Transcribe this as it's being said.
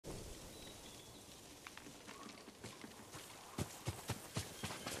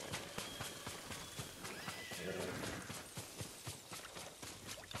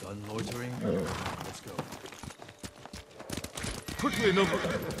Done loitering? Let's go. Quickly, no.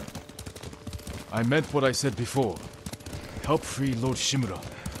 I meant what I said before. Help free Lord Shimura,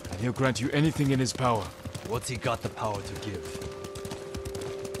 and he'll grant you anything in his power. What's he got the power to give?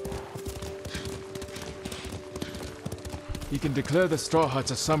 He can declare the Straw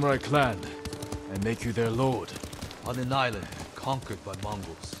Hats a samurai clan, and make you their lord. On an island, conquered by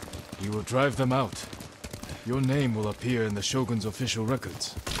Mongols. He will drive them out. Your name will appear in the Shogun's official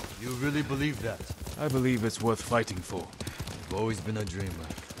records. You really believe that? I believe it's worth fighting for. You've always been a dreamer.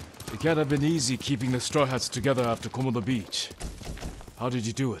 It can't have been easy keeping the Straw Hats together after Komodo Beach. How did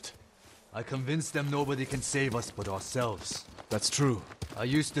you do it? I convinced them nobody can save us but ourselves. That's true. I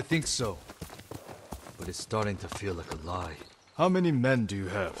used to think so. But it's starting to feel like a lie. How many men do you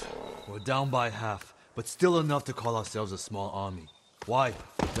have? We're down by half, but still enough to call ourselves a small army. Why?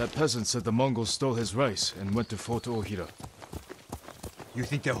 That peasant said the Mongols stole his rice and went to Fort Ohira. You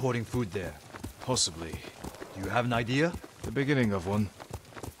think they're hoarding food there? Possibly. Do you have an idea? The beginning of one.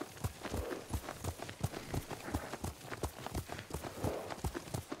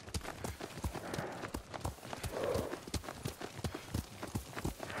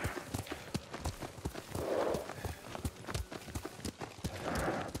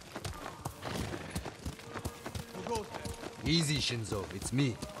 Easy, Shinzo. It's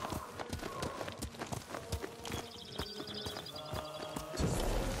me.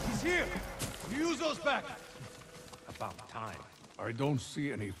 He's here! Ryuzo's back! About time. I don't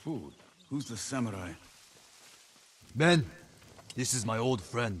see any food. Who's the samurai? Men, this is my old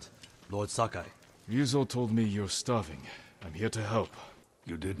friend, Lord Sakai. Ryuzo told me you're starving. I'm here to help.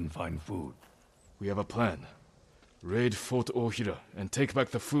 You didn't find food. We have a plan. Raid Fort Ohira and take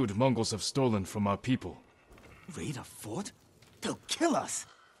back the food Mongols have stolen from our people. Raid a fort? They'll kill us!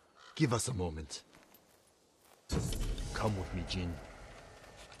 Give us a moment. Come with me, Jin.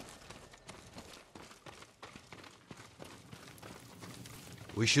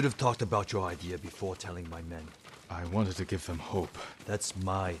 We should have talked about your idea before telling my men. I wanted to give them hope. That's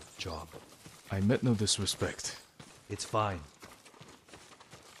my job. I meant no disrespect. It's fine.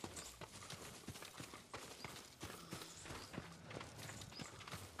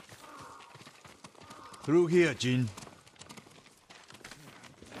 Through here, Jin.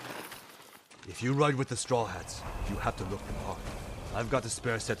 If you ride with the Straw Hats, you have to look the part. I've got a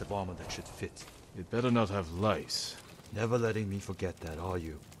spare set of armor that should fit. It better not have lice. Never letting me forget that, are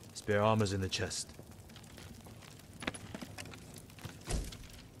you? Spare armor's in the chest.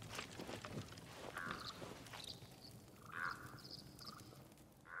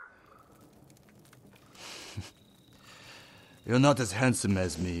 You're not as handsome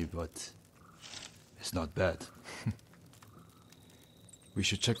as me, but it's not bad. We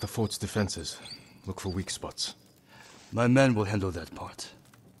should check the fort's defenses. Look for weak spots. My men will handle that part.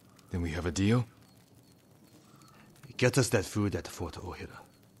 Then we have a deal? Get us that food at Fort Ohira,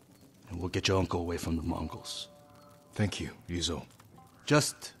 and we'll get your uncle away from the Mongols. Thank you, Ryuzo.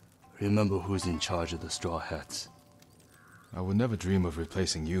 Just remember who's in charge of the Straw Hats. I would never dream of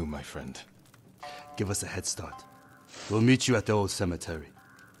replacing you, my friend. Give us a head start. We'll meet you at the old cemetery.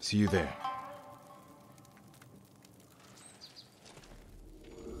 See you there.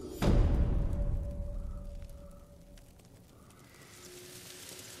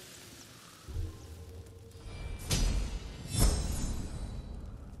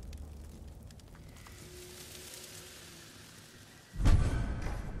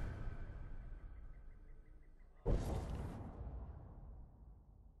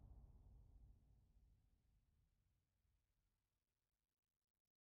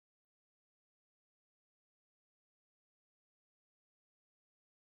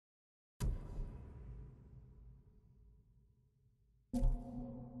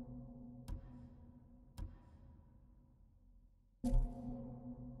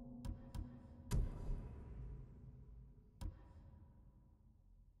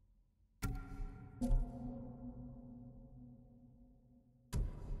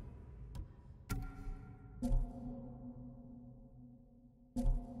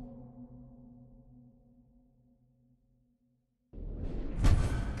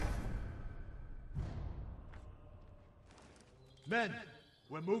 Men,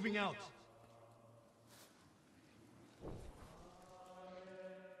 we're moving out.